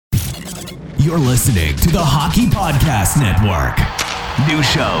You're listening to the Hockey Podcast Network. New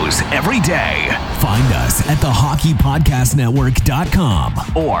shows every day. Find us at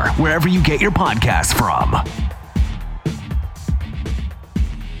thehockeypodcastnetwork.com or wherever you get your podcasts from.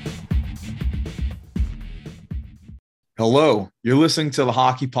 Hello, you're listening to the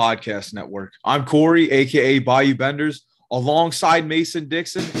Hockey Podcast Network. I'm Corey, a.k.a. Bayou Benders, alongside Mason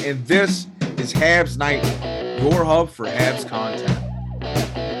Dixon, and this is Habs Nightly, your hub for Habs content.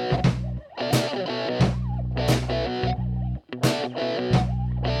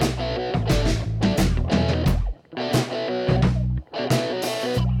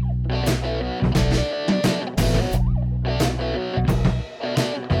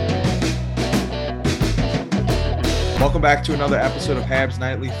 Welcome back to another episode of Habs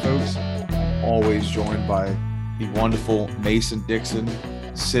Nightly, folks. Always joined by the wonderful Mason Dixon,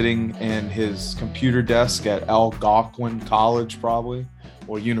 sitting in his computer desk at Algonquin College, probably,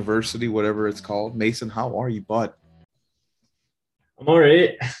 or university, whatever it's called. Mason, how are you, bud? I'm all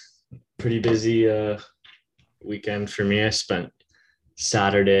right. Pretty busy weekend for me. I spent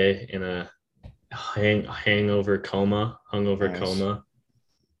Saturday in a hungover coma.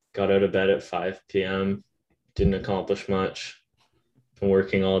 Got out of bed at 5 p.m. Didn't accomplish much. Been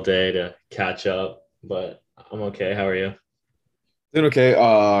working all day to catch up, but I'm okay. How are you? Doing okay.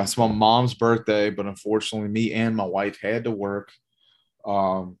 It's my mom's birthday, but unfortunately me and my wife had to work.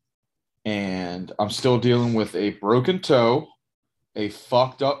 And I'm still dealing with a broken toe, a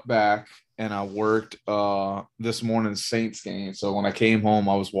fucked up back, and I worked this morning's Saints game. So when I came home,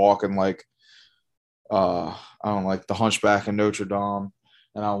 I was walking like the Hunchback of Notre Dame.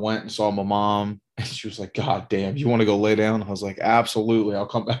 And I went and saw my mom, and she was like, God damn, you want to go lay down? I was like, absolutely. I'll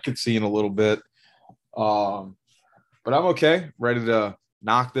come back and see you in a little bit. But I'm okay. Ready to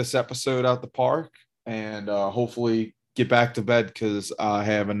knock this episode out the park and hopefully get back to bed because I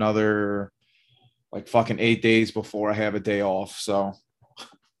have another like fucking 8 days before I have a day off. So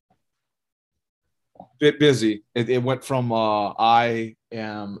bit busy. It went from I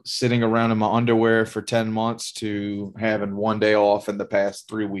am sitting around in my underwear for 10 months to having 1 day off in the past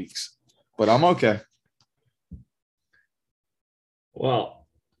 3 weeks. But I'm okay. Well,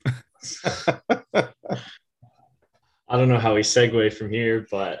 I don't know how we segue from here,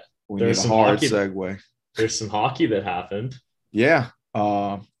 but We need a hard segue. There's some hockey that happened. Yeah.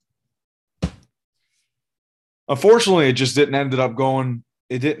 Unfortunately, it just didn't end up going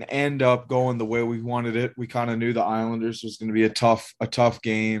the way we wanted it. We kind of knew the Islanders was going to be a tough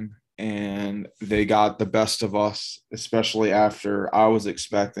game, and they got the best of us, especially after I was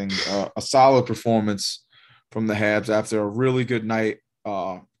expecting a solid performance from the Habs after a really good night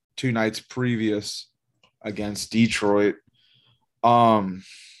 2 nights previous against Detroit. I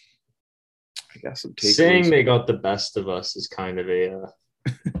guess I'm taking saying they got the best of us is kind of a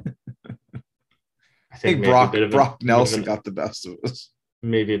I think Brock Nelson got the best of us.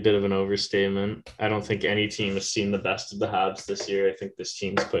 Maybe a bit of an overstatement. I don't think any team has seen the best of the Habs this year. I think this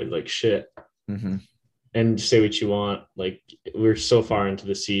team's played like shit. Mm-hmm. And say what you want, like we're so far into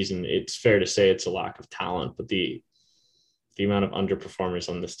the season, it's fair to say it's a lack of talent, but the amount of underperformers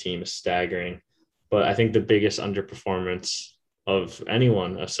on this team is staggering. But I think the biggest underperformance of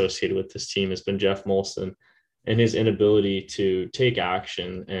anyone associated with this team has been Jeff Molson and his inability to take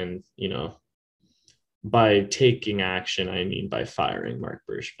action. And, you know, by taking action, I mean by firing Marc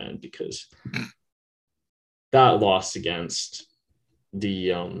Bergevin, because that loss against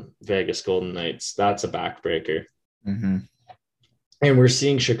the Vegas Golden Knights, that's a backbreaker. Mm-hmm. And we're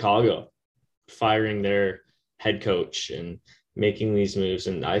seeing Chicago firing their head coach and making these moves.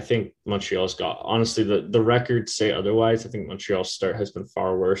 And I think Montreal's got, honestly, the records say otherwise. I think Montreal's start has been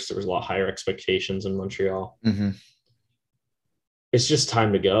far worse. There was a lot higher expectations in Montreal. Mm-hmm. It's just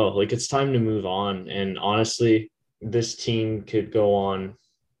time to go. Like, it's time to move on. And honestly, this team could go on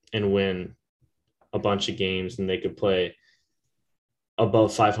and win a bunch of games, and they could play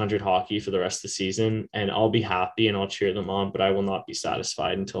above 500 hockey for the rest of the season. And I'll be happy and I'll cheer them on, but I will not be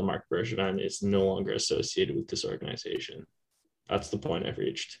satisfied until Marc Bergevin is no longer associated with this organization. That's the point I've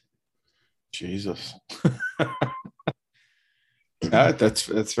reached. Jesus.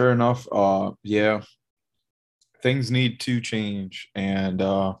 That's fair enough. Yeah. Things need to change, and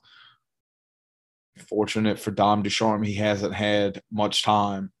fortunate for Dom Ducharme, he hasn't had much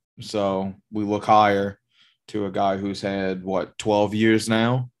time, so we look higher to a guy who's had 12 years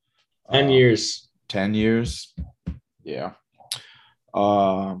now. 10 years. 10 years. Yeah.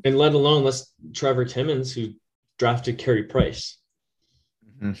 And let alone Trevor Timmins, who drafted Carey Price.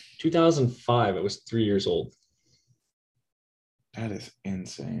 Mm-hmm. 2005. I was 3 years old. That is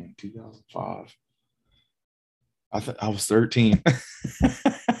insane. 2005. I was 13.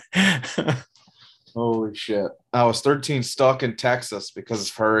 Holy shit. I was 13 stuck in Texas because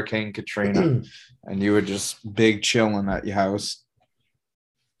of Hurricane Katrina, and you were just big chilling at your house.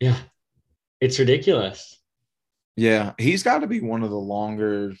 Yeah, it's ridiculous. Yeah, he's got to be one of the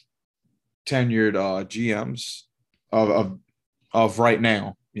longer tenured GMs of right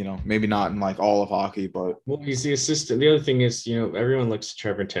now. You know, maybe not in like all of hockey, but Well, he's the assistant. The other thing is, everyone looks at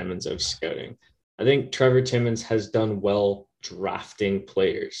Trevor Timmons of scouting. I think Trevor Timmons has done well drafting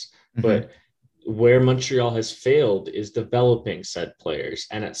players, Mhm. but where Montreal has failed is developing said players.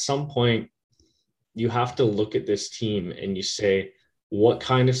 And at some point, you have to look at this team and you say, what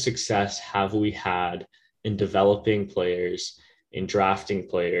kind of success have we had in developing players, in drafting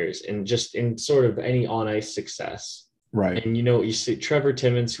players, and just in sort of any on ice success? Right. And you see Trevor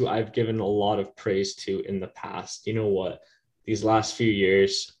Timmons, who I've given a lot of praise to in the past. You know what? These last few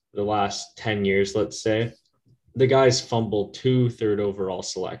years, the last 10 years, let's say, the guy's fumbled 2 third overall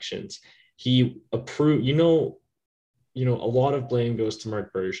selections. He approved, a lot of blame goes to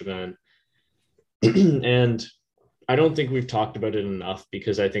Marc Bergevin. And I don't think we've talked about it enough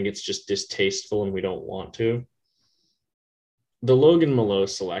because I think it's just distasteful and we don't want to. The Logan Malo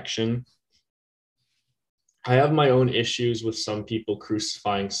selection, I have my own issues with some people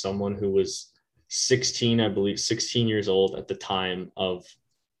crucifying someone who was 16, I believe, 16 years old at the time of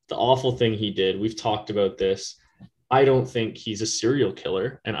the awful thing he did. We've talked about this. I don't think he's a serial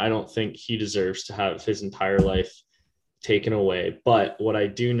killer, and I don't think he deserves to have his entire life taken away. But what I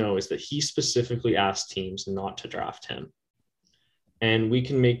do know is that he specifically asked teams not to draft him. And we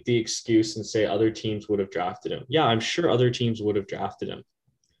can make the excuse and say other teams would have drafted him. Yeah, I'm sure other teams would have drafted him.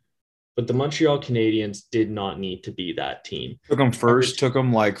 But the Montreal Canadiens did not need to be that team. Took him first, took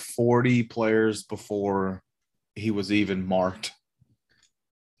him like 40 players before he was even marked.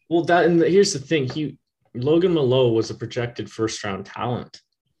 Well, here's the thing. Logan Malo was a projected first round talent,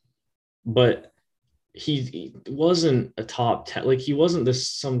 but he wasn't a top 10. Like he wasn't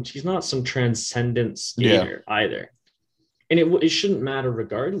he's not some transcendent skater either. And it shouldn't matter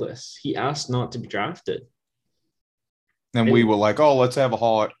regardless. He asked not to be drafted. And we were like, oh, let's have a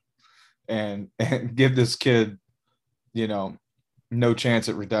heart and give this kid, no chance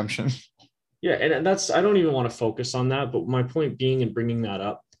at redemption. Yeah, and I don't even want to focus on that, but my point being in bringing that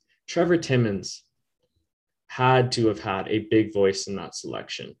up, Trevor Timmons had to have had a big voice in that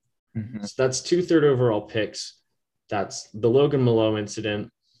selection. Mm-hmm. So that's 2 third overall picks. That's the Logan Malo incident.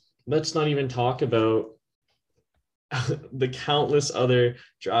 Let's not even talk about the countless other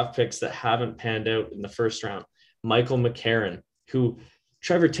draft picks that haven't panned out in the first round. Michael McCarron, who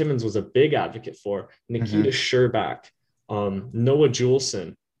Trevor Timmons was a big advocate for, Nikita Scherbak, Noah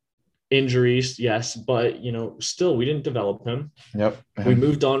Juleson. Injuries, yes, but still we didn't develop him. Yep. We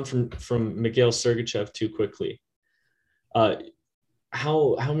moved on from Mikhail Sergachev too quickly.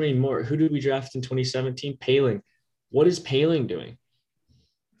 How many more? Who did we draft in 2017? Poehling. What is Poehling doing?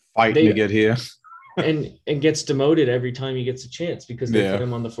 Fighting to get here. and gets demoted every time he gets a chance because they put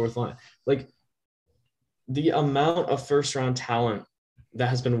him on the fourth line. Like the amount of first round talent that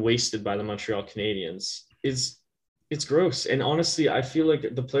has been wasted by the Montreal Canadiens it's gross. And honestly, I feel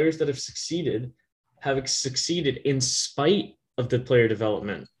like the players that have succeeded in spite of the player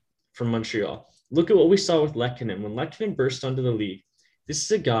development from Montreal. Look at what we saw with Lehkonen. When Lehkonen burst onto the league, this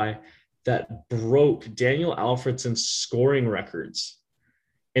is a guy that broke Daniel Alfredsson's scoring records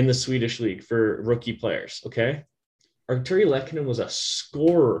in the Swedish league for rookie players, okay? Artturi Lehkonen was a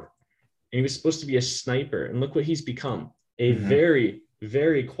scorer, and he was supposed to be a sniper. And look what he's become, a very,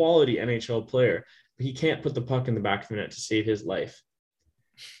 very quality NHL player. He can't put the puck in the back of the net to save his life.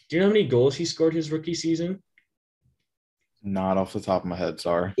 Do you know how many goals he scored his rookie season? Not off the top of my head,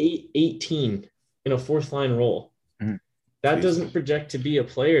 sorry. 18 in a fourth line role. That doesn't project to be a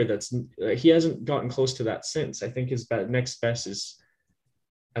player he hasn't gotten close to that since. I think his next best is,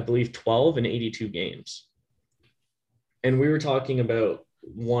 I believe, 12 in 82 games. And we were talking about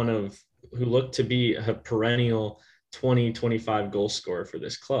one who looked to be a perennial 20, 25 goal scorer for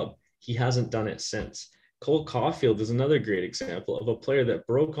this club. He hasn't done it since. Cole Caulfield is another great example of a player that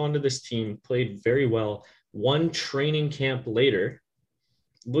broke onto this team, played very well, one training camp later.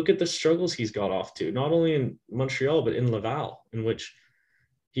 Look at the struggles he's got off to, not only in Montreal, but in Laval, in which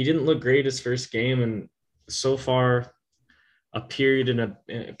he didn't look great his first game. And so far, a period and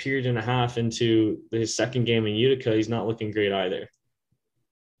a half into his second game in Utica, he's not looking great either.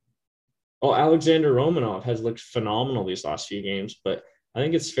 Oh, Alexander Romanov has looked phenomenal these last few games, but I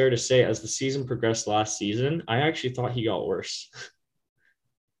think it's fair to say as the season progressed last season, I actually thought he got worse.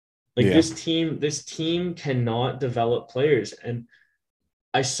 This team cannot develop players. And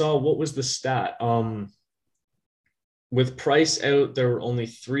I saw, what was the stat? With Price out, there were only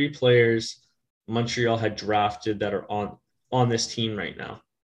 3 players Montreal had drafted that are on this team right now.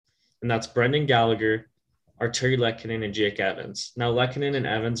 And that's Brendan Gallagher, Artturi Lehkonen, and Jake Evans. Now, Lehkonen and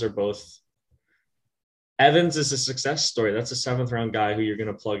Evans are both – Evans is a success story. That's a 7th-round guy who you're going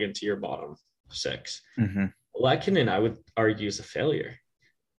to plug into your bottom 6. Mm-hmm. Lehkonen, I would argue, is a failure.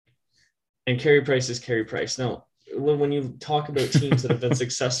 And Carey Price is Carey Price. Now, when you talk about teams that have been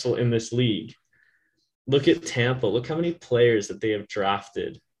successful in this league, look at Tampa. Look how many players that they have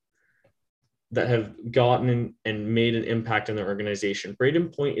drafted that have gotten in and made an impact in their organization. Braden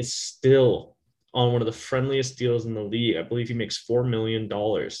Point is still on one of the friendliest deals in the league. I believe he makes $4 million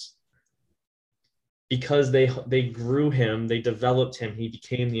because they grew him, they developed him, he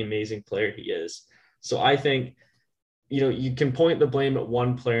became the amazing player he is. So I think, you can point the blame at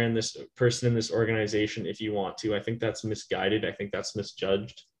one player in this person in this organization if you want to. I think that's misguided. I think that's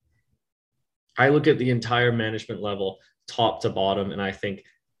misjudged. I look at the entire management level, top to bottom, and I think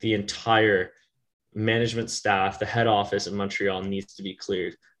the entire management staff, the head office in Montreal needs to be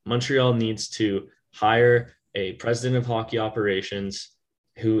cleared. Montreal needs to hire a president of hockey operations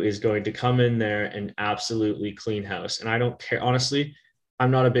who is going to come in there and absolutely clean house. And I don't care. Honestly, I'm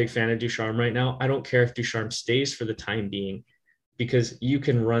not a big fan of Ducharme right now. I don't care if Ducharme stays for the time being, because you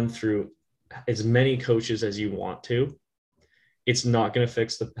can run through as many coaches as you want to. It's not going to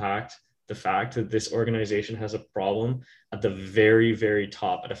fix the fact that this organization has a problem at the very, very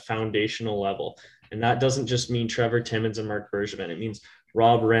top, at a foundational level. And that doesn't just mean Trevor Timmins and Marc Bergevin. It means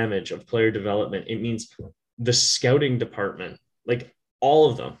Rob Ramage of player development. It means the scouting department, like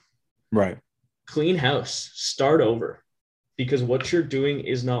all of them. Right. Clean house, start over, because what you're doing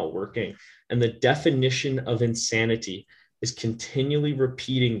is not working. And the definition of insanity is continually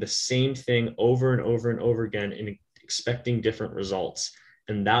repeating the same thing over and over and over again and expecting different results.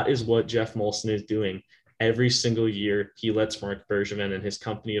 And that is what Jeff Molson is doing every single year. He lets Marc Bergevin and his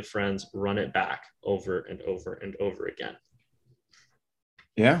company of friends run it back over and over and over again.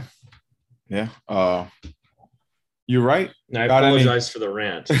 Yeah. You're right. And I apologize for the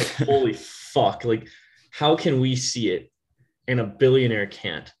rant. Holy fuck. Like, how can we see it and a billionaire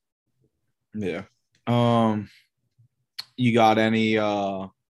can't? Yeah. You got any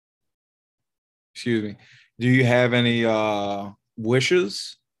excuse me. Do you have any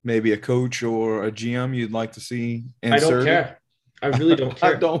wishes? Maybe a coach or a GM you'd like to see inserted? I don't care. I really don't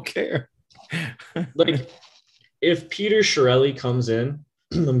care. I don't care. Like, if Peter Chiarelli comes in,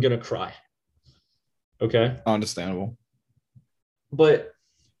 I'm going to cry. Okay? Understandable. But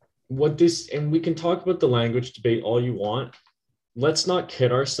and we can talk about the language debate all you want. Let's not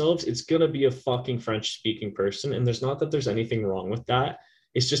kid ourselves. It's going to be a fucking French-speaking person, and there's not that there's anything wrong with that.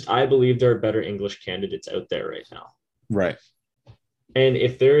 It's just I believe there are better English candidates out there right now. Right. And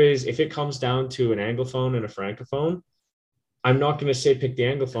if it comes down to an Anglophone and a Francophone, I'm not going to say pick the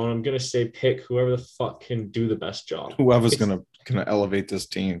Anglophone. I'm going to say pick whoever the fuck can do the best job. Whoever's going to elevate this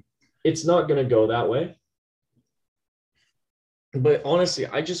team. It's not going to go that way. But honestly,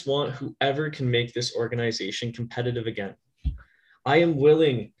 I just want whoever can make this organization competitive again. I am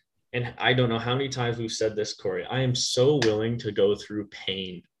willing, and I don't know how many times we've said this, Corey, I am so willing to go through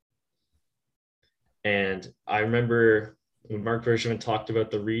pain. And I remember when Marc Bergevin talked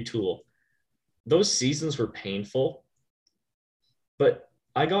about the retool, those seasons were painful, but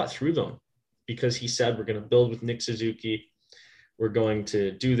I got through them because he said, we're going to build with Nick Suzuki. We're going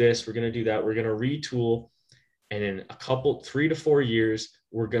to do this. We're going to do that. We're going to retool. And in 3 to 4 years,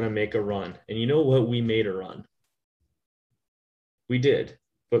 we're going to make a run. And you know what? We made a run. We did.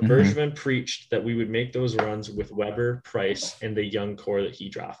 But Bergevin preached that we would make those runs with Weber, Price, and the young core that he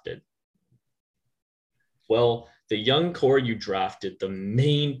drafted. Well, the young core you drafted, the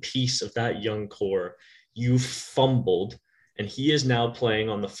main piece of that young core, you fumbled. And he is now playing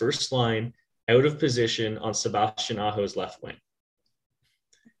on the first line, out of position on Sebastian Aho's left wing.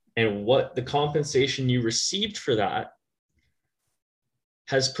 And what the compensation you received for that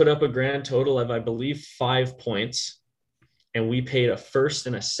has put up a grand total of, I believe, 5 points. And we paid a first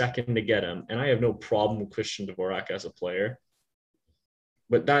and a second to get him. And I have no problem with Christian Dvorak as a player.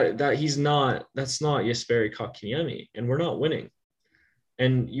 But that's not Jesperi Kotkaniemi. And we're not winning.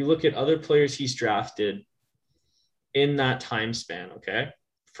 And you look at other players he's drafted in that time span, okay?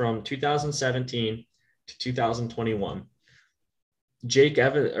 From 2017 to 2021. Jake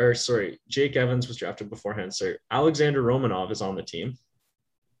Evans was drafted beforehand, sir. Alexander Romanov is on the team.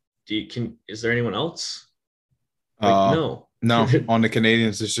 Is there anyone else? No. No, on the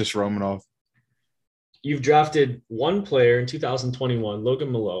Canadians, it's just Romanov. You've drafted one player in 2021,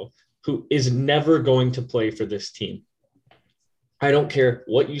 Logan Malo, who is never going to play for this team. I don't care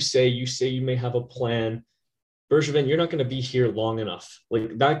what you say. You say you may have a plan. Bergevin, you're not going to be here long enough.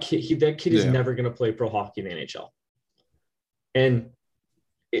 Like that kid is never going to play pro hockey in the NHL. And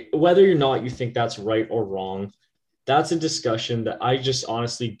whether or not you think that's right or wrong, that's a discussion that I just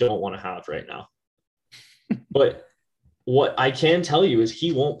honestly don't want to have right now. But what I can tell you is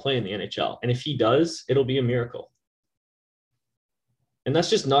he won't play in the NHL. And if he does, it'll be a miracle. And that's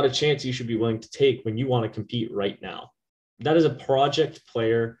just not a chance you should be willing to take when you want to compete right now. That is a project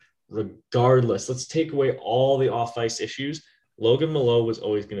player regardless. Let's take away all the off-ice issues. Logan Mallow was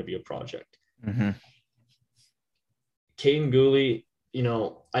always going to be a project. Mm-hmm. Caden Gooley,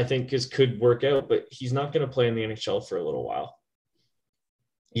 I think could work out, but he's not going to play in the NHL for a little while.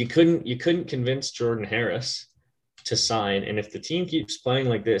 You couldn't convince Jordan Harris to sign, and if the team keeps playing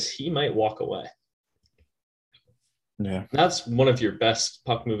like this, he might walk away. Yeah. That's one of your best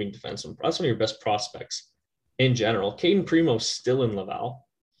puck-moving defensemen. That's one of your best prospects in general. Caden Primo's still in Laval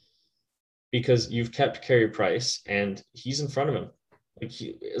because you've kept Carey Price, and he's in front of him. Like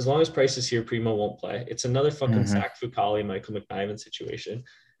as long as Price is here, Primo won't play. It's another fucking Zach Fucale, Michael McNiven situation.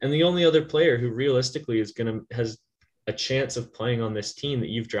 And the only other player who realistically has a chance of playing on this team that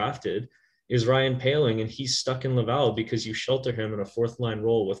you've drafted is Ryan Poehling, and he's stuck in Laval because you shelter him in a fourth-line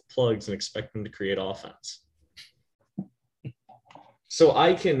role with plugs and expect him to create offense. So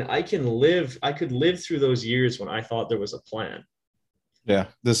I could live through those years when I thought there was a plan. Yeah,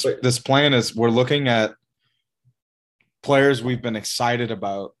 this plan is we're looking at players we've been excited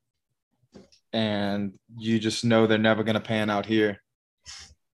about, and you just know they're never going to pan out here.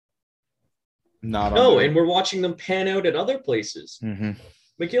 And we're watching them pan out at other places. Mm-hmm.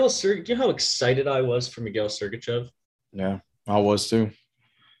 Miguel Sergachev, you know how excited I was for Miguel Sergachev? Yeah, I was too.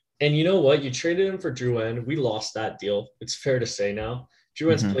 And you know what? You traded him for Drouin. We lost that deal. It's fair to say now.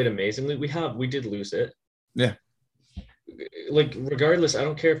 Drouin's played amazingly. We did lose it. Yeah. Like, regardless, I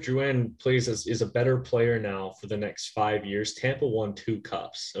don't care if Drouin is a better player now for the next 5 years. Tampa won 2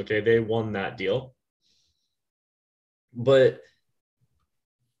 cups. Okay, they won that deal. But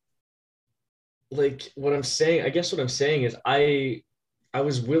like what I'm saying is I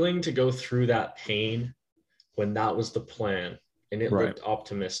was willing to go through that pain when that was the plan and it looked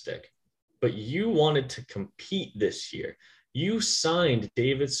optimistic. But you wanted to compete this year. You signed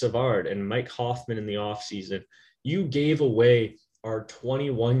David Savard and Mike Hoffman in the offseason. You gave away our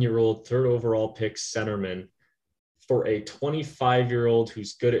 21-year-old third overall pick centerman for a 25-year-old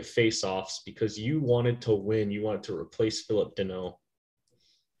who's good at faceoffs because you wanted to win. You wanted to replace Philip Deneau.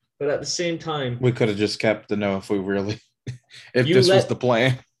 But at the same time, we could have just kept Deneau if this was the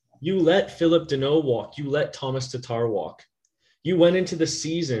plan. You let Philip Deneau walk. You let Thomas Tatar walk. You went into the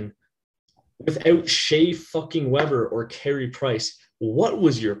season without Shea fucking Weber or Carey Price. What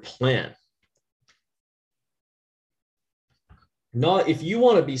was your plan? Not if you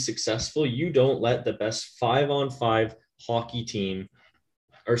want to be successful, you don't let the best 5-on-5 hockey team,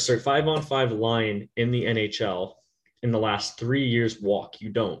 5-on-5 line in the NHL in the last 3 years walk. You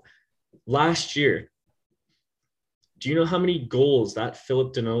don't. Last year, do you know how many goals that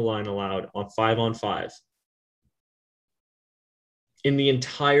Philip Deneau line allowed on 5-on-5 in the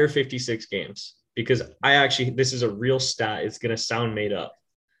entire 56 games? Because this is a real stat. It's going to sound made up.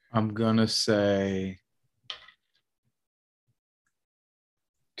 I'm going to say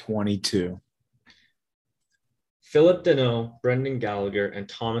 22. Philip Deneau, Brendan Gallagher, and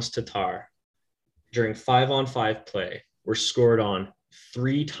Thomas Tatar during 5-on-5 play were scored on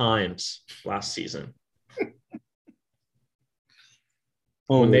 3 times last season.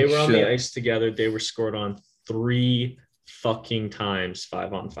 When they were on the ice together, they were scored on 3 fucking times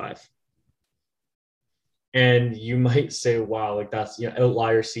 5-on-5. And you might say, wow, like that's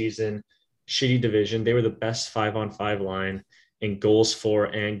outlier season, shitty division. They were the best 5-on-5 line in goals for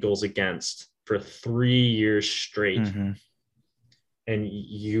and goals against for 3 years straight. Mm-hmm. And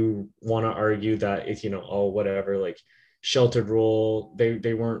you want to argue that if, whatever, like sheltered role,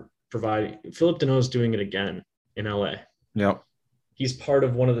 they weren't providing. Philip Deneau's doing it again in LA. Yep. He's part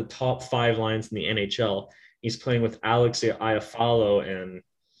of one of the top 5 lines in the NHL. He's playing with Alex Iafallo, and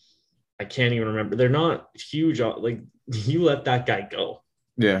I can't even remember. They're not huge. Like, you let that guy go.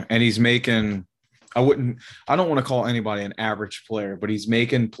 Yeah, and he's making – I don't want to call anybody an average player, but he's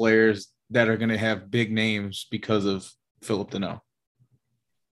making players that are going to have big names because of Philip Deneau.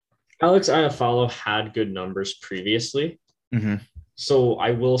 Alex Iafallo had good numbers previously. Mm-hmm. So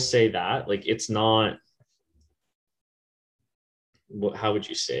I will say that. Like, it's not – how would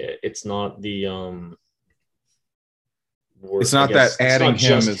you say it? It's not the it's not that adding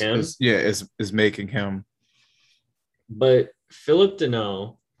him is making him. But Philip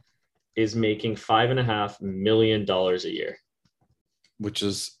Deneau is making $5.5 million a year, which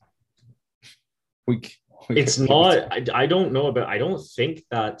is It's not. I don't know about. I don't think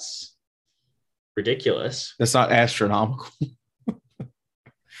that's ridiculous. That's not astronomical.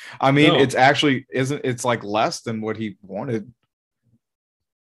 I mean, No. it's actually isn't. It's like less than what he wanted.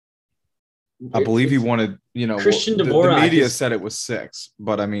 I believe he wanted. Christian the Dvorak media is- said it was 6,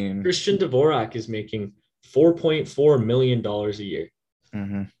 but I mean, Christian Dvorak is making $4.4 million a year.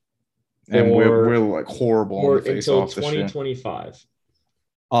 mhm. And we're like horrible or on the face until off this year. 2025.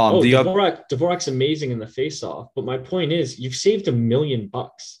 The Dvorak's amazing in the face-off, but my point is, you've saved $1 million.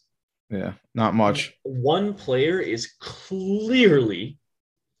 yeah, not much. One player is clearly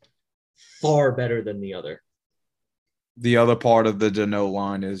far better than the other. The other part of the Danault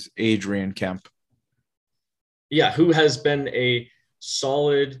line is Adrian Kemp. Yeah, who has been a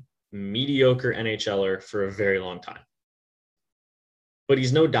solid, mediocre NHLer for a very long time. But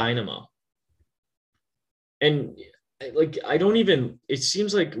he's no dynamo. And it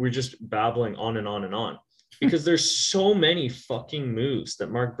seems like we're just babbling on and on and on because there's so many fucking moves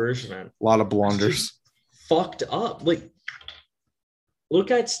that Marc Bergevin A lot of blunders. fucked up. Like, look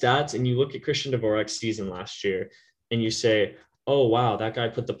at stats and you look at Christian Dvorak's season last year and you say, oh, wow, that guy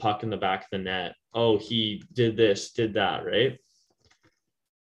put the puck in the back of the net. Oh, he did this, did that, right?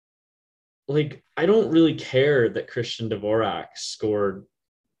 Like, I don't really care that Christian Dvorak scored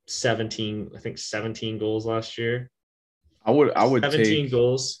 17 goals last year. I would 17 take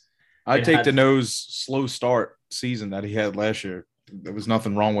goals. I'd take Danault's slow start season that he had last year. There was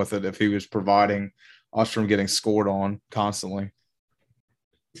nothing wrong with it if he was providing us from getting scored on constantly.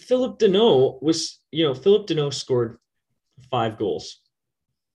 Phillip Danault scored 5 goals.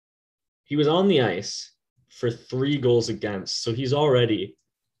 He was on the ice for 3 goals against, so he's already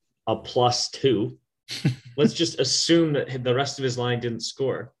a +2. Let's just assume that the rest of his line didn't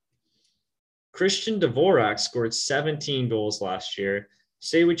score. Christian Dvorak scored 17 goals last year.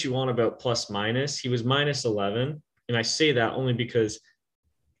 Say what you want about plus minus. He was -11. And I say that only because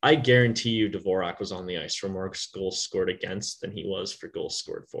I guarantee you Dvorak was on the ice for more goals scored against than he was for goals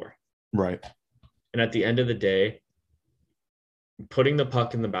scored for. Right. And at the end of the day, putting the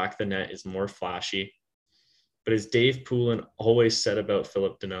puck in the back of the net is more flashy. But as Dave Poulin always said about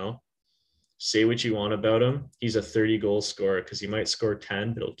Phillip Danault, say what you want about him, he's a 30-goal scorer because he might score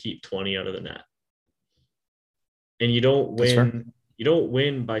 10, but he'll keep 20 out of the net. And you don't win. You don't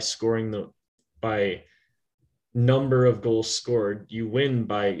win by scoring by number of goals scored. You win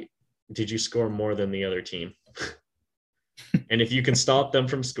by, did you score more than the other team? And if you can stop them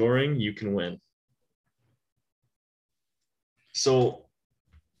from scoring, you can win. So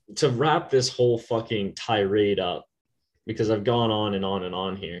to wrap this whole fucking tirade up, because I've gone on and on and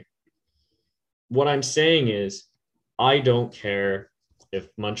on here, what I'm saying is I don't care if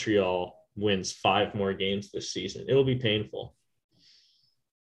Montreal wins 5 more games this season. It'll be painful.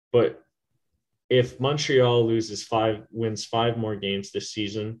 But if Montreal wins 5 more games this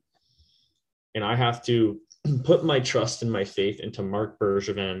season, and I have to put my trust and my faith into Marc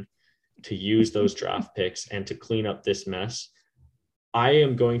Bergevin to use those draft picks and to clean up this mess, I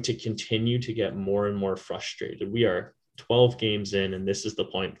am going to continue to get more and more frustrated. We are 12 games in, and this is the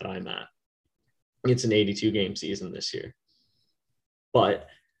point that I'm at. It's an 82-game season this year. But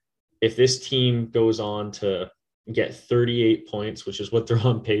if this team goes on to get 38 points, which is what they're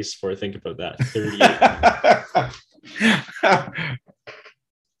on pace for, think about that, 38.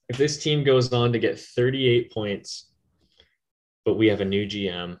 If this team goes on to get 38 points, but we have a new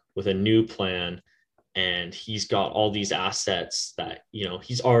GM with a new plan, and he's got all these assets that,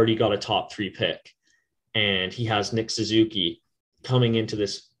 he's already got a top 3 pick, and he has Nick Suzuki coming into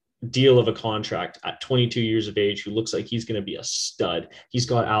this deal of a contract at 22 years of age who looks like he's going to be a stud. He's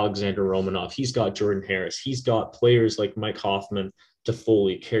got Alexander Romanov. He's got Jordan Harris. He's got players like Mike Hoffman,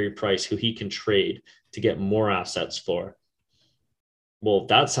 Toffoli, Carey Price, who he can trade to get more assets for. Well,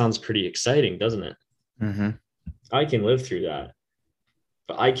 that sounds pretty exciting, doesn't it? Mm-hmm. I can live through that.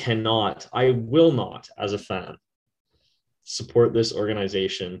 But I will not, as a fan, support this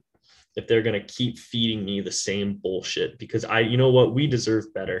organization if they're going to keep feeding me the same bullshit, because you know what? We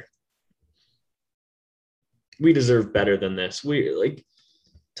deserve better. We deserve better than this. We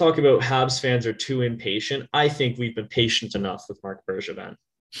talk about Habs fans are too impatient. I think we've been patient enough with Marc Bergevin.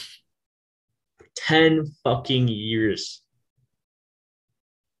 10 fucking years.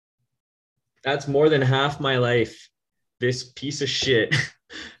 That's more than half my life. This piece of shit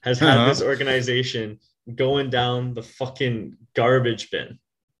has had this organization going down the fucking garbage bin.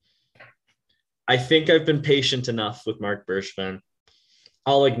 I think I've been patient enough with Marc Bergevin.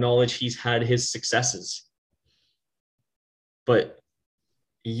 I'll acknowledge he's had his successes. But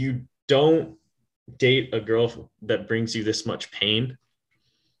you don't date a girl that brings you this much pain.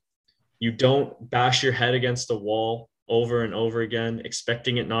 You don't bash your head against the wall over and over again,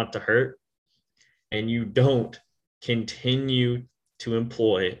 expecting it not to hurt. And you don't continue to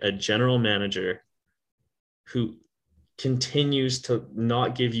employ a general manager who continues to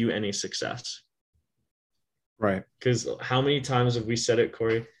not give you any success. Right. Because how many times have we said it,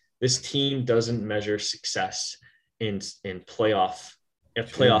 Corey? This team doesn't measure success in playoff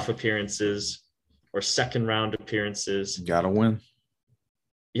appearances or second round appearances. You gotta win.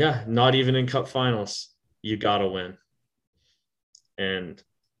 Yeah, not even in cup finals. You gotta win. And,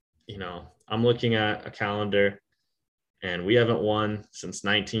 I'm looking at a calendar and we haven't won since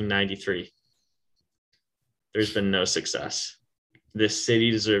 1993. There's been no success. This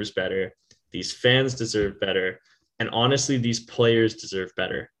city deserves better. These fans deserve better. And honestly, these players deserve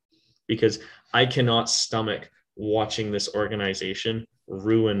better, because I cannot stomach watching this organization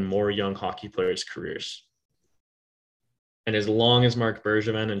ruin more young hockey players' careers. And as long as Marc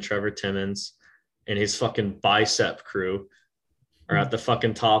Bergevin and Trevor Timmins and his fucking bicep crew are at the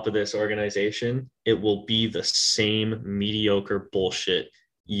fucking top of this organization, it will be the same mediocre bullshit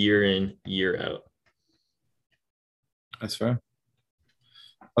year in, year out. That's fair.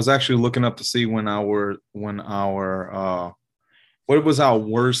 I was actually looking up to see what was our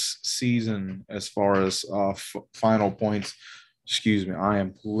worst season as far as final points. Excuse me, I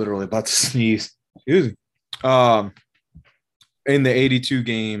am literally about to sneeze. Excuse me. In the 82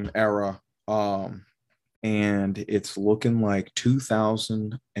 game era, and it's looking like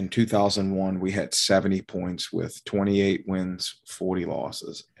 2000 and 2001, we had 70 points with 28 wins, 40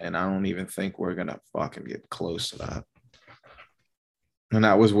 losses. And I don't even think we're going to fucking get close to that. And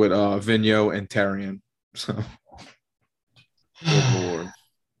that was with Vigneault and Therrien. So, good Lord.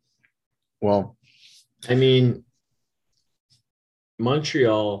 Well, I mean,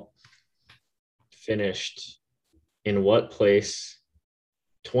 Montreal finished in what place?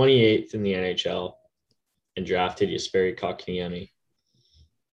 28th in the NHL, and drafted Jesperi Kotkaniemi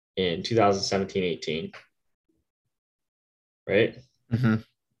in 2017-18. Right? mm-hmm.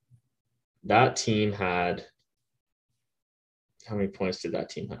 That team had – how many points did that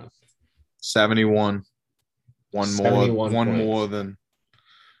team have? 71. One more than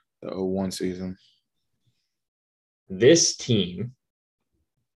the 01 season. This team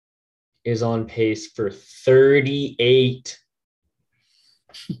is on pace for 38.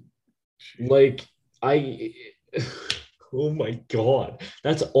 Oh my God.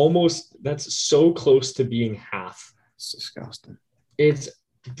 That's so close to being half. It's disgusting. It's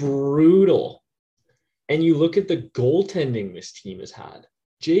brutal. And you look at the goaltending this team has had.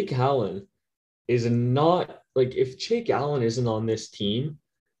 Jake Allen is not, if Jake Allen isn't on this team,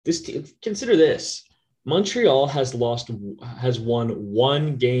 consider this. Montreal has won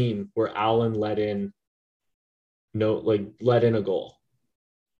one game where Allen let in a goal.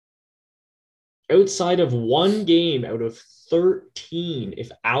 Outside of one game out of 13, if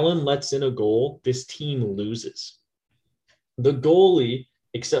Allen lets in a goal, this team loses. The goalie,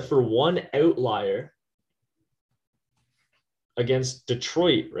 except for one outlier against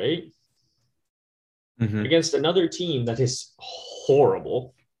Detroit, right? Mm-hmm. Against another team that is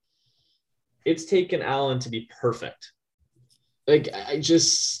horrible, it's taken Allen to be perfect.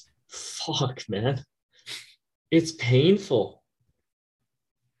 Fuck, man. It's painful.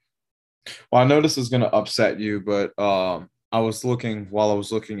 Well, I know this is going to upset you, but I was looking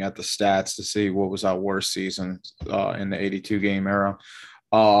at the stats to see what was our worst season in the 82 game era.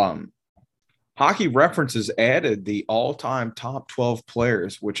 Hockey References added the all-time top 12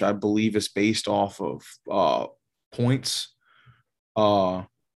 players, which I believe is based off of points per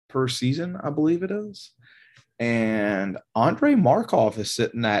season, I believe it is. And Andrei Markov is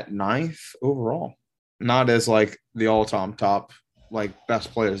sitting at 9th overall. Not as the all-time top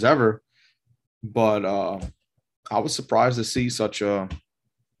best players ever, but I was surprised to see such a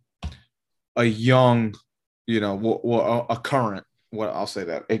young, a current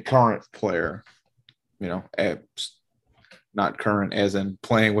player, not current as in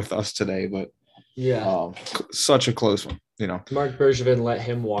playing with us today, but such a close one, Marc Bergevin let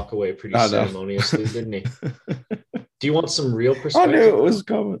him walk away pretty ceremoniously, didn't he? Do you want some real perspective? I knew it was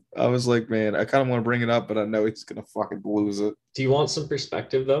coming. I was like, man, I kind of want to bring it up, but I know he's going to fucking lose it. Do you want some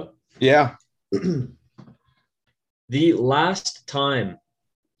perspective, though? Yeah. The last time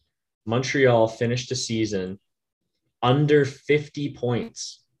Montreal finished a season under 50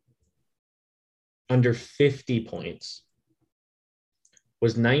 points,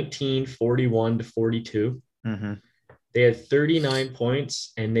 was 1941-42. Mm-hmm. They had 39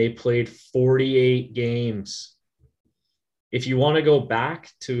 points and they played 48 games. If you want to go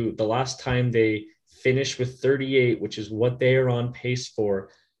back to the last time they finished with 38, which is what they are on pace for,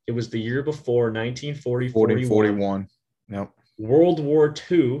 It was the year before 1940, 40, 41. Yep. World War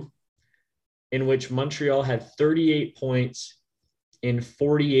II, in which Montreal had 38 points in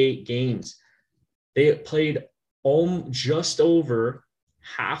 48 games. They played just over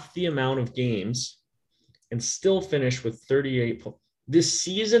half the amount of games and still finished with 38 points. This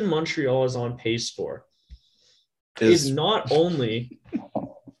season Montreal is on pace for is not only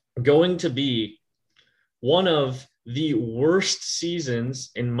going to be one of the worst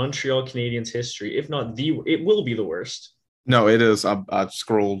seasons in Montreal Canadiens history, if not it will be the worst. No, it is. I've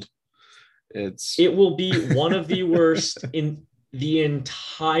scrolled. It will be one of the worst in the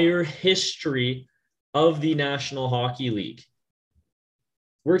entire history of the National Hockey League.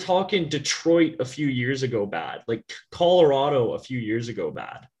 We're talking Detroit a few years ago bad, like Colorado a few years ago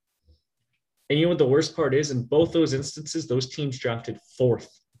bad. And you know what the worst part is? In both those instances, those teams drafted fourth.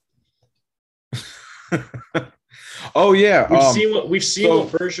 Oh yeah, we've seen what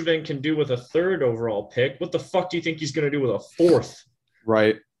Bergevin can do with a third overall pick. What the fuck do you think he's going to do with a fourth?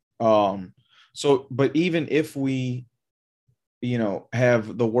 Right. But even if we,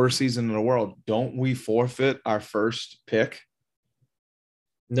 have the worst season in the world, don't we forfeit our first pick?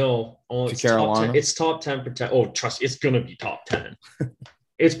 No, to Carolina. It's top 10 protect. Oh, trust, it's going to be top 10.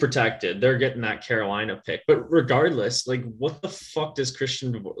 It's protected. They're getting that Carolina pick. But regardless, like, what the fuck does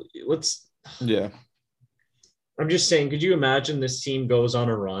Christian? Yeah. I'm just saying, could you imagine this team goes on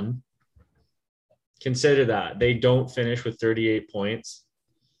a run? Consider that. They don't finish with 38 points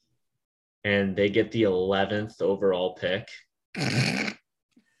and they get the 11th overall pick.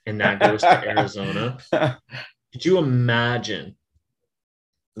 And that goes to Arizona. Could you imagine?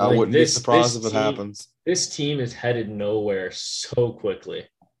 I wouldn't be surprised if it happens. This team is headed nowhere so quickly.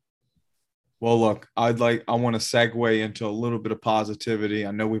 Well, look, I want to segue into a little bit of positivity.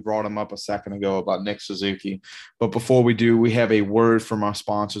 I know we brought him up a second ago about Nick Suzuki, but before we do, we have a word from our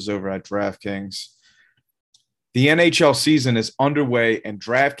sponsors over at DraftKings. The NHL season is underway, and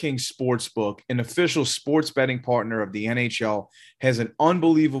DraftKings Sportsbook, an official sports betting partner of the NHL, has an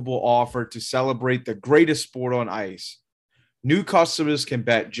unbelievable offer to celebrate the greatest sport on ice. New customers can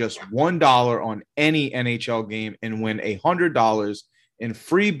bet just $1 on any NHL game and win $100 in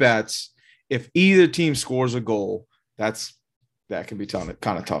free bets if either team scores a goal. That can be kind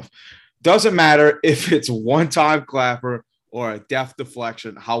of tough. Doesn't matter if it's one-time clapper or a deft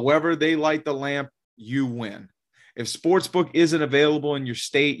deflection. However they light the lamp, you win. If Sportsbook isn't available in your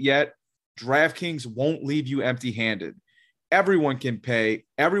state yet, DraftKings won't leave you empty-handed. Everyone can play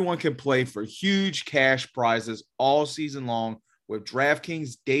for huge cash prizes all season long with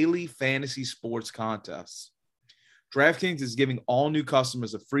DraftKings daily fantasy sports contests. DraftKings is giving all new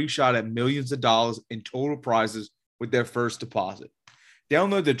customers a free shot at millions of dollars in total prizes with their first deposit.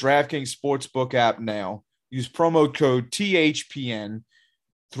 Download the DraftKings Sportsbook app now. Use promo code THPN.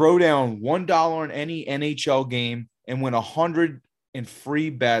 Throw down $1 on any NHL game and win $100 in free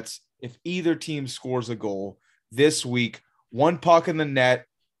bets if either team scores a goal. This week, one puck in the net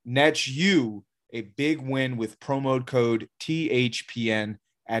nets you a big win with promo code THPN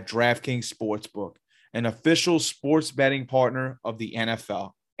at DraftKings Sportsbook, an official sports betting partner of the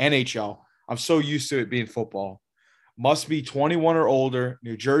NHL. I'm so used to it being football. Must be 21 or older,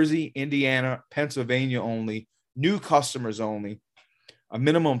 New Jersey, Indiana, Pennsylvania only, new customers only. A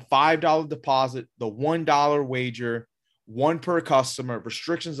minimum $5 deposit, the $1 wager, one per customer.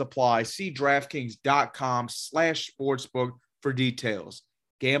 Restrictions apply. See DraftKings.com/sportsbook for details.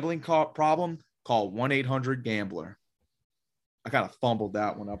 Gambling problem? Call 1-800-GAMBLER. I kind of fumbled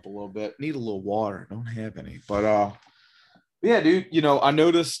that one up a little bit. Need a little water. Don't have any. But, yeah, dude, I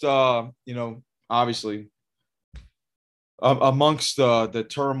noticed, obviously, amongst the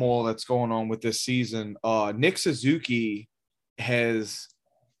turmoil that's going on with this season, Nick Suzuki has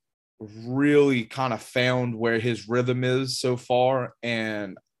really kind of found where his rhythm is so far.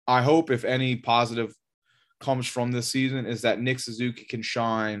 And I hope if any positive comes from this season is that Nick Suzuki can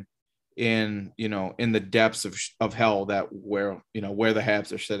shine in the depths of hell where the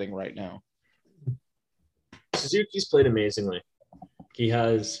Habs are sitting right now. Suzuki's played amazingly. He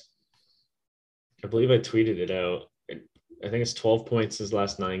has, I believe I tweeted it out. I think it's 12 points his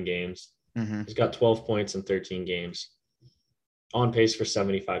last 9 games. Mm-hmm. He's got 12 points in 13 games. On pace for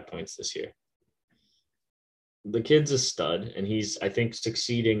 75 points this year. The kid's a stud, and he's, I think,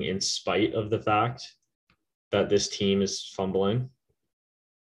 succeeding in spite of the fact that this team is fumbling.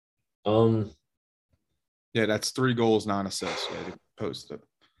 Yeah, that's 3 goals, 9 assists. Yeah, they posted.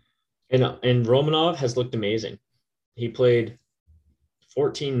 And Romanov has looked amazing. He played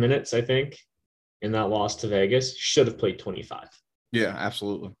 14 minutes, I think, in that loss to Vegas. Should have played 25. Yeah,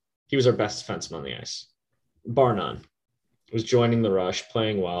 absolutely. He was our best defenseman on the ice, bar none. was joining the rush,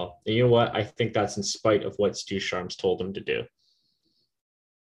 playing well. And you know what? I think that's in spite of what Stu Sharms told him to do.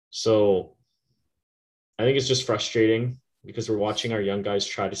 So I think it's just frustrating because we're watching our young guys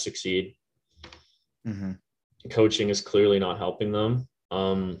try to succeed. Mm-hmm. Coaching is clearly not helping them.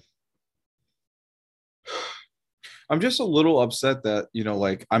 I'm just a little upset that,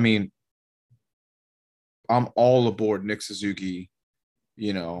 I'm all aboard Nick Suzuki,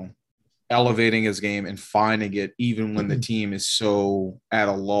 elevating his game and finding it even when the team is so at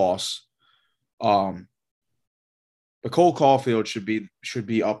a loss. But Cole Caulfield should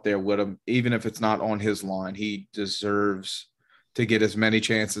be up there with him, even if it's not on his line. He deserves to get as many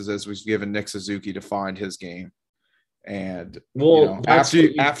chances as we've given Nick Suzuki to find his game. And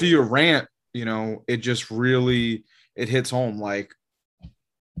after your rant, it just really it hits home. Like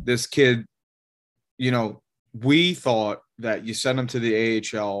this kid, we thought that you sent him to the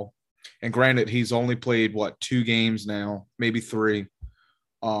AHL, and granted, he's only played 2 games now, maybe 3.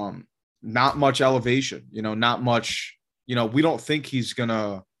 Not much elevation, not much. We don't think he's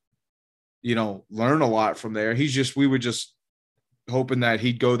gonna, learn a lot from there. We were just hoping that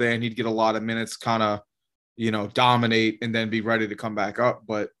he'd go there and he'd get a lot of minutes, kind of, dominate and then be ready to come back up.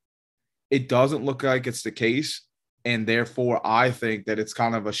 But it doesn't look like it's the case. And therefore, I think that it's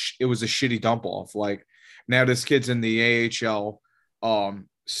kind of it was a shitty dump off. Like now this kid's in the AHL,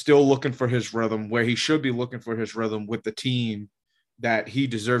 still looking for his rhythm where he should be looking for his rhythm with the team that he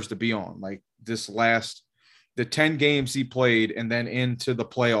deserves to be on. Like the 10 games he played and then into the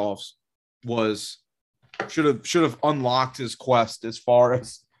playoffs should have unlocked his quest as far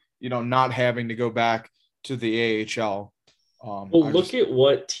as, not having to go back to the AHL. Look at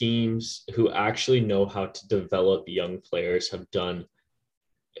what teams who actually know how to develop young players have done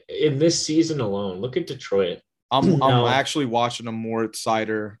in this season alone. Look at Detroit. I'm actually watching a Moritz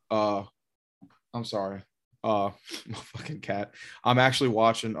Seider. I'm sorry. My fucking cat. I'm actually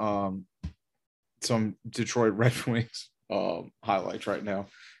watching some Detroit Red Wings highlights right now.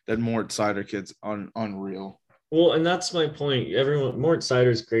 That Moritz Seider kid's unreal. Well, and that's my point. Moritz Seider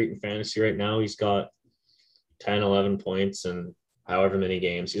is great in fantasy right now. He's got 10, 11 points in however many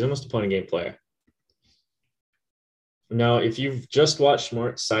games. He's almost a point-a-game player. Now, if you've just watched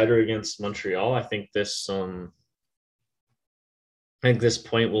Moritz Seider against Montreal, I think this point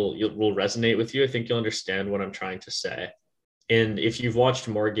will resonate with you. I think you'll understand what I'm trying to say. And if you've watched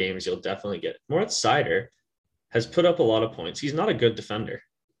more games, you'll definitely get it. Moritz Seider has put up a lot of points. He's not a good defender.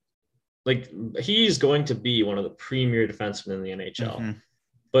 Like, he's going to be one of the premier defensemen in the NHL. Mm-hmm.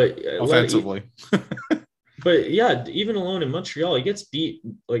 But offensively. But yeah, even alone in Montreal, he gets beat.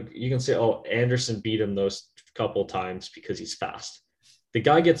 Like you can say, oh, Anderson beat him those couple times because he's fast. The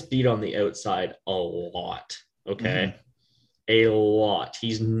guy gets beat on the outside a lot. Okay. Mm-hmm. A lot.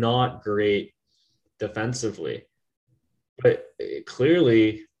 He's not great defensively. But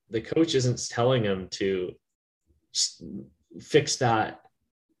clearly the coach isn't telling him to fix that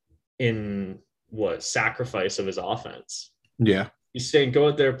in sacrifice of his offense. Yeah. He's saying, go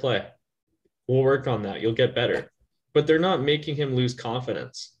out there, play. We'll work on that. You'll get better. But they're not making him lose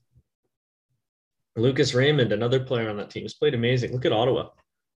confidence. Lucas Raymond, another player on that team, has played amazing. Look at Ottawa.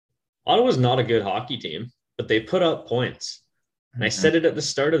 Ottawa's not a good hockey team, but they put up points. And I said it at the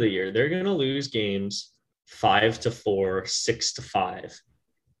start of the year. They're going to lose games 5-4, 6-5,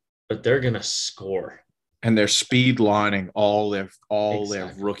 but they're going to score. And they're speed lining all their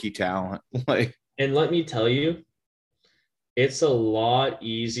rookie talent. And let me tell you, it's a lot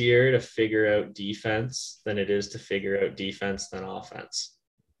easier to figure out defense than it is to figure out defense than offense.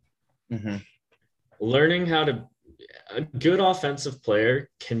 Mm-hmm. Learning a good offensive player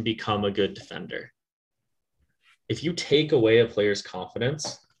can become a good defender. If you take away a player's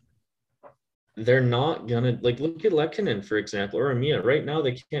confidence, they're not going to, look at Lehkonen, for example, or Amia. Right now,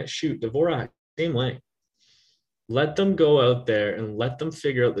 they can't shoot. Dvorak, same way. Let them go out there and let them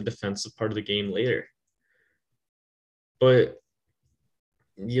figure out the defensive part of the game later. But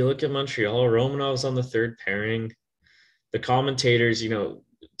you look at Montreal, Romanov's on the third pairing. The commentators,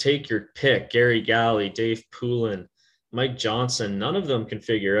 take your pick. Gary Galley, Dave Poulin, Mike Johnson. None of them can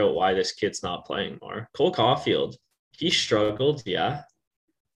figure out why this kid's not playing more. Cole Caulfield, he struggled, yeah.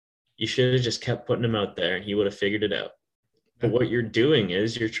 You should have just kept putting him out there and he would have figured it out. But what you're doing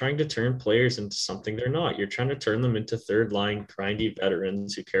is you're trying to turn players into something they're not. You're trying to turn them into third-line grindy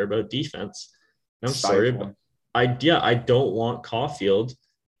veterans who care about defense. And I'm sorry, but I don't want Caulfield.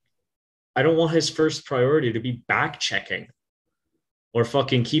 I don't want his first priority to be back checking or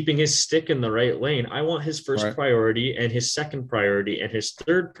fucking keeping his stick in the right lane. I want his first priority and his second priority and his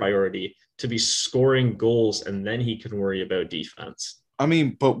third priority to be scoring goals, and then he can worry about defense. I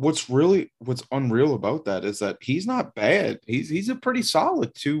mean, but what's unreal about that is that he's not bad. He's a pretty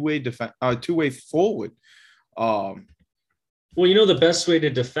solid two-way forward. Well, you know the best way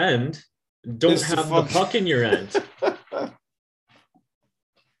to defend, don't have the puck in your end.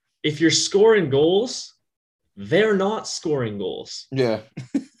 If you're scoring goals, they're not scoring goals. Yeah.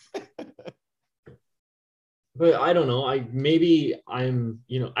 But I don't know.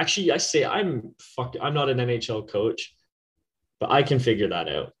 Actually I say I'm not an NHL coach, but I can figure that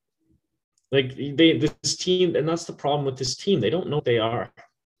out. Like this team, and that's the problem with this team. They don't know what they are.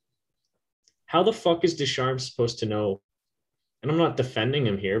 How the fuck is Ducharme supposed to know? And I'm not defending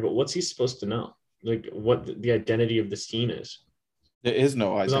him here, but what's he supposed to know? Like what the identity of this team is? There is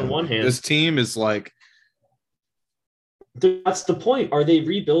no identity. On one hand, this team is like. That's the point. Are they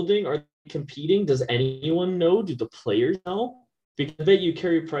rebuilding? Are they competing? Does anyone know? Do the players know? Because I bet you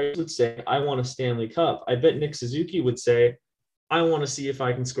Carey Price would say, I want a Stanley Cup. I bet Nick Suzuki would say, I want to see if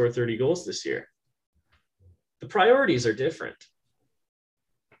I can score 30 goals this year. The priorities are different.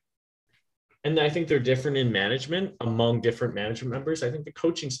 And I think they're different in management among different management members. I think the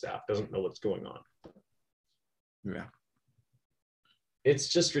coaching staff doesn't know what's going on. Yeah. It's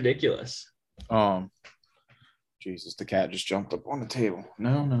just ridiculous. Jesus, the cat just jumped up on the table.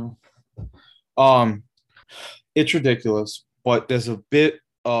 No. It's ridiculous, but there's a bit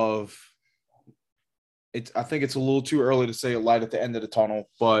of it. I think it's a little too early to say a light at the end of the tunnel,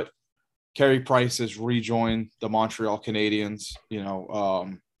 but Carey Price has rejoined the Montreal Canadiens.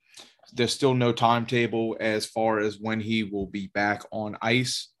 There's still no timetable as far as when he will be back on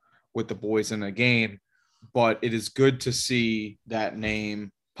ice with the boys in a game, but it is good to see that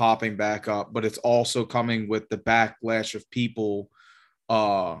name popping back up, but it's also coming with the backlash of people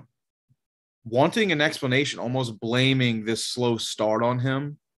wanting an explanation, almost blaming this slow start on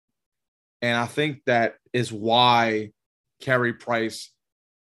him. And I think that is why Carey Price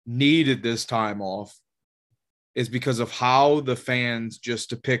needed this time off, is because of how the fans just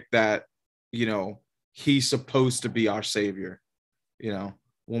depict that, he's supposed to be our savior,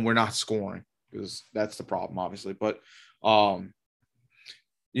 when we're not scoring, because that's the problem, obviously. But,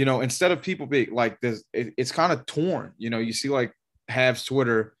 instead of people being like this, it's kind of torn. You see like Habs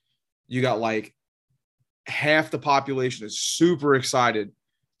Twitter, you got like half the population is super excited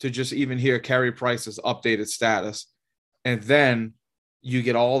to just even hear Carey Price's updated status. And then you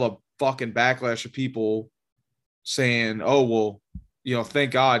get all the fucking backlash of people saying, oh, well,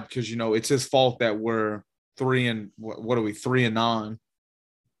 thank God, because, it's his fault that we're 3-9.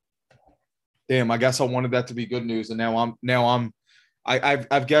 Damn, I guess I wanted that to be good news. And now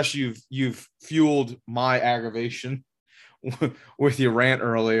I guess you've fueled my aggravation with your rant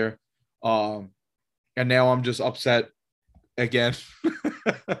earlier. And now I'm just upset again.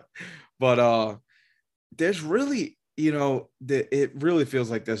 But there's really, it really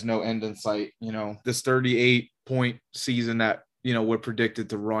feels like there's no end in sight. This 38-point season that, we're predicted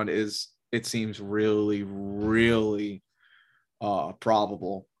to run it seems really, really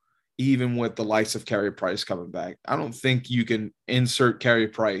probable, even with the likes of Carey Price coming back. I don't think you can insert Carey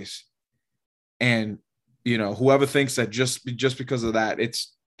Price and, whoever thinks that just because of that,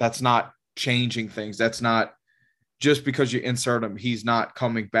 that's not changing things. That's not just because you insert him, he's not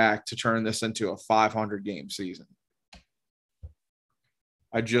coming back to turn this into a 500 game season.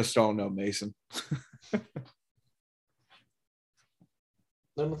 I just don't know, Mason. I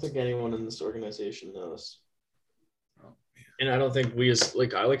don't think anyone in this organization knows. And I don't think we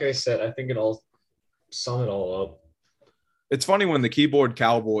like I said, I think it'll sum it all up. It's funny when the keyboard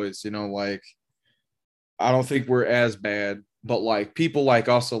cowboys, I don't think we're as bad, but like people like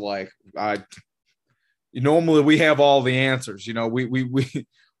us are like, normally we have all the answers,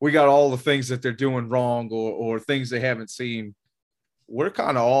 we got all the things that they're doing wrong or things they haven't seen. We're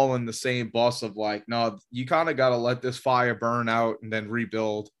kind of all in the same bus of like, no, you kind of got to let this fire burn out and then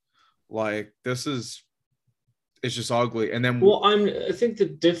rebuild. Like it's just ugly. And then, I think the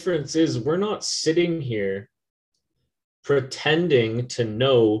difference is we're not sitting here pretending to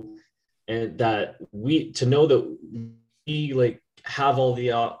know that we like have all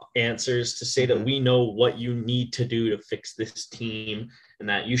the answers to say that we know what you need to do to fix this team and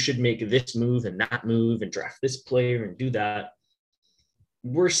that you should make this move and that move and draft this player and do that.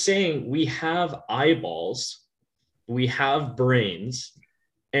 We're saying we have eyeballs, we have brains,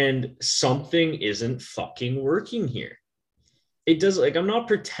 and something isn't fucking working here. It does, I'm not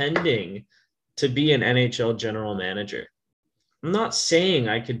pretending to be an NHL general manager. I'm not saying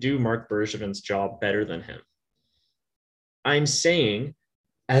I could do Marc Bergevin's job better than him. I'm saying,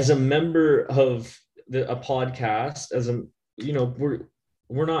 as a member of a podcast,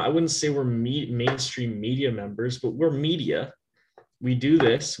 we're not, I wouldn't say we're mainstream media members, but we're media. we do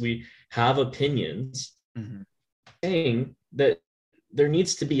this, we have opinions, saying that there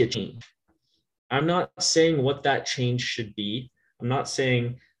needs to be a change. I'm not saying what that change should be. I'm not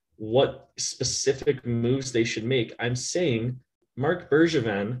saying what specific moves they should make. I'm saying Marc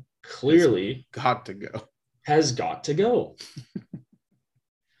Bergevin clearly has got to go.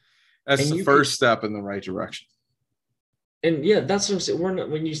 That's the first step in the right direction. And yeah, that's what I'm saying. We're not,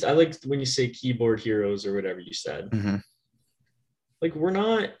 I like when you say keyboard heroes or whatever you said. Like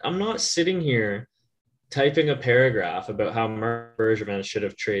I'm not sitting here typing a paragraph about how Marc Bergevin should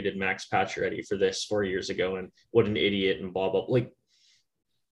have traded Max Pacioretty for this 4 years ago and what an idiot and blah, blah. Like,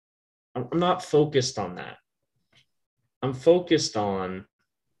 I'm not focused on that. I'm focused on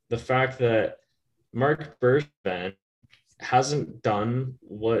the fact that Marc Bergevin hasn't done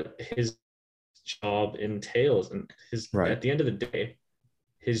what his job entails. And at the end of the day,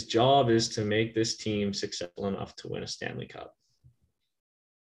 his job is to make this team successful enough to win a Stanley Cup.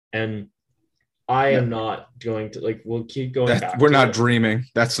 And I am not going to, we'll keep going back. We're not dreaming.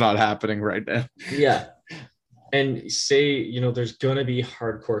 That's not happening right now. Yeah. And say, there's going to be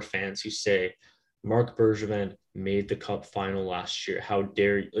hardcore fans who say, Marc Bergevin made the Cup final last year. How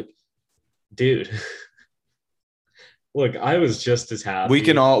dare you? Like, dude, look, I was just as happy. We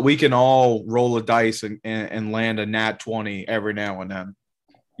can all roll a dice and land a nat 20 every now and then.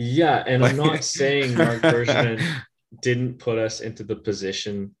 Yeah. And I'm not saying Marc Bergevin didn't put us into the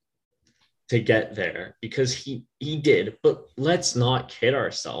position to get there, because he did, but let's not kid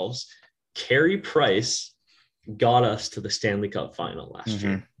ourselves. Carey Price got us to the Stanley Cup final last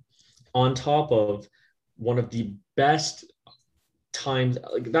year, on top of one of the best times.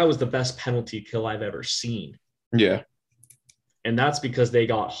 Like, that was the best penalty kill I've ever seen. Yeah. And that's because they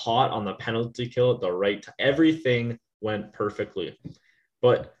got hot on the penalty kill at the right time. Everything went perfectly.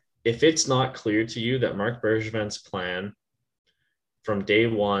 But if it's not clear to you that Marc Bergevin's plan from day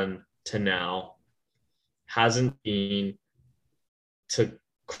one to now hasn't been to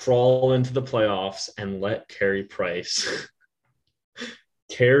crawl into the playoffs and let Carey Price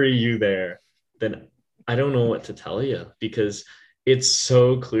carry you there, then I don't know what to tell you, because it's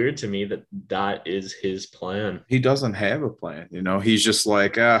so clear to me that is his plan. He doesn't have a plan. He's just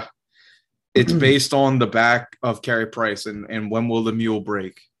like, it's based on the back of Carey Price and when will the mule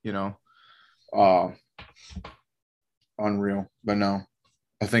break, unreal. But no,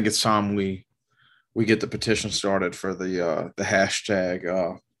 I think it's time we get the petition started for the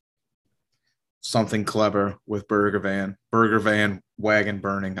hashtag something clever with Burger Van wagon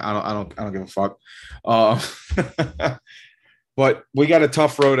burning. I don't give a fuck. But we got a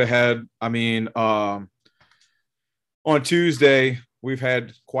tough road ahead. I mean, on Tuesday we've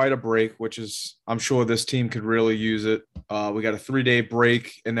had quite a break, which is, I'm sure this team could really use it. We got a 3-day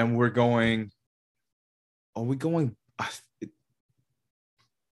break, and then we're going. Are we going?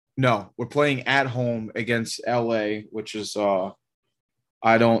 No, we're playing at home against LA, which is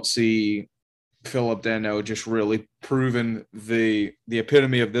I don't see Philip Danault just really proven the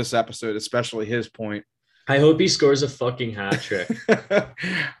epitome of this episode, especially his point. I hope he scores a fucking hat trick.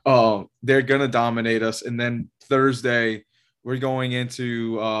 They're gonna dominate us, and then Thursday we're going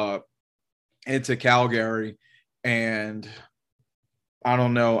into Calgary, and I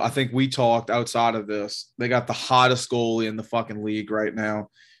don't know. I think we talked outside of this. They got the hottest goalie in the fucking league right now,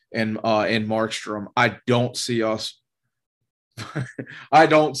 in Markstrom. I don't see us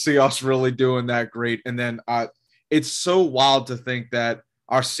really doing that great. And then it's so wild to think that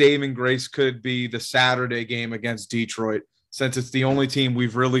our saving grace could be the Saturday game against Detroit, since it's the only team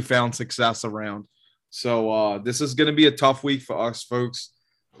we've really found success around. So this is going to be a tough week for us, folks.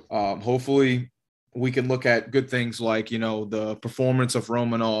 Hopefully we can look at good things like, the performance of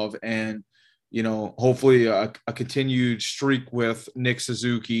Romanov and, hopefully a continued streak with Nick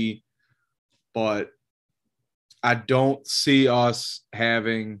Suzuki. But I don't see us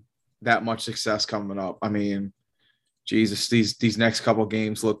having that much success coming up. I mean, Jesus, these next couple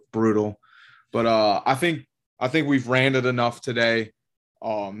games look brutal. But I think we've ranted enough today.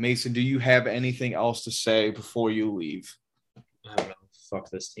 Mason, do you have anything else to say before you leave? I don't know. Fuck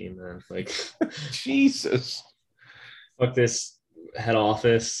this team, man. Like, Jesus. Fuck this head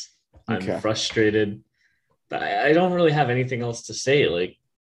office. I'm frustrated. I don't really have anything else to say. Like,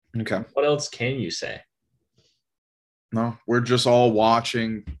 okay. What else can you say? No, we're just all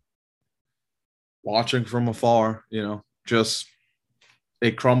watching from afar, just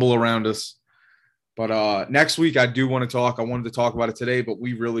it crumble around us. But next week I wanted to talk about it today, but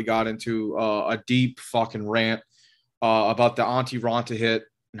we really got into a deep fucking rant about the Antti Raanta hit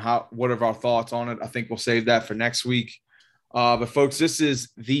and what are our thoughts on it. I think we'll save that for next week. But folks, this is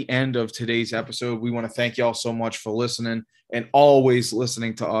the end of today's episode. We want to thank y'all so much for listening and always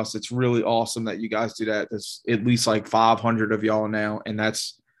listening to us. It's really awesome that you guys do that. There's at least like 500 of y'all now, and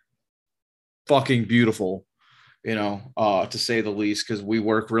that's fucking beautiful, to say the least, because we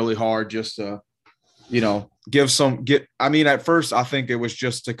work really hard just to, at first I think it was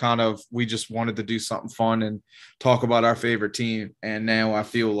just to we just wanted to do something fun and talk about our favorite team. And now I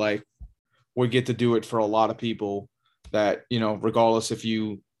feel like we get to do it for a lot of people that, regardless if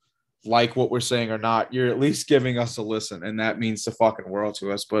you like what we're saying or not, you're at least giving us a listen. And that means the fucking world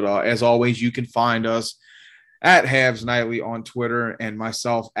to us. But as always, you can find us at Habs Nightly on Twitter and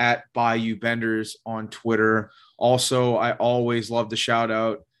myself at Bayou Benders on Twitter. Also, I always love to shout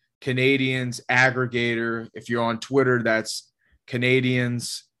out Canadians Aggregator. If you're on Twitter, that's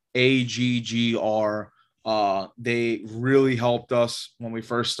Canadians AGGR. They really helped us when we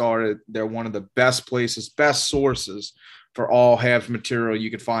first started. They're one of the best places, best sources for all Habs material. You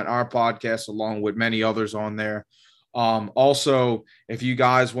can find our podcast along with many others on there. Also, if you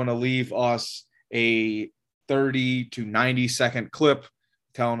guys want to leave us a 30 to 90 second clip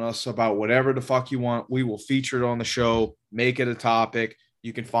telling us about whatever the fuck you want, we will feature it on the show, make it a topic.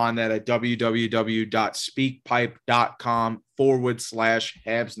 You can find that at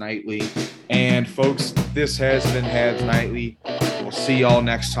www.speakpipe.com/Habs Nightly. And folks, this has been Habs Nightly. We'll see y'all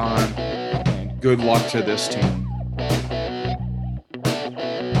next time, and good luck to this team.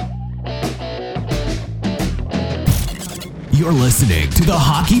 You're listening to the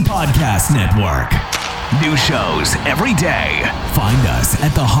Hockey Podcast Network. New shows every day. Find us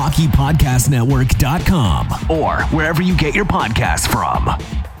at thehockeypodcastnetwork.com or wherever you get your podcasts from.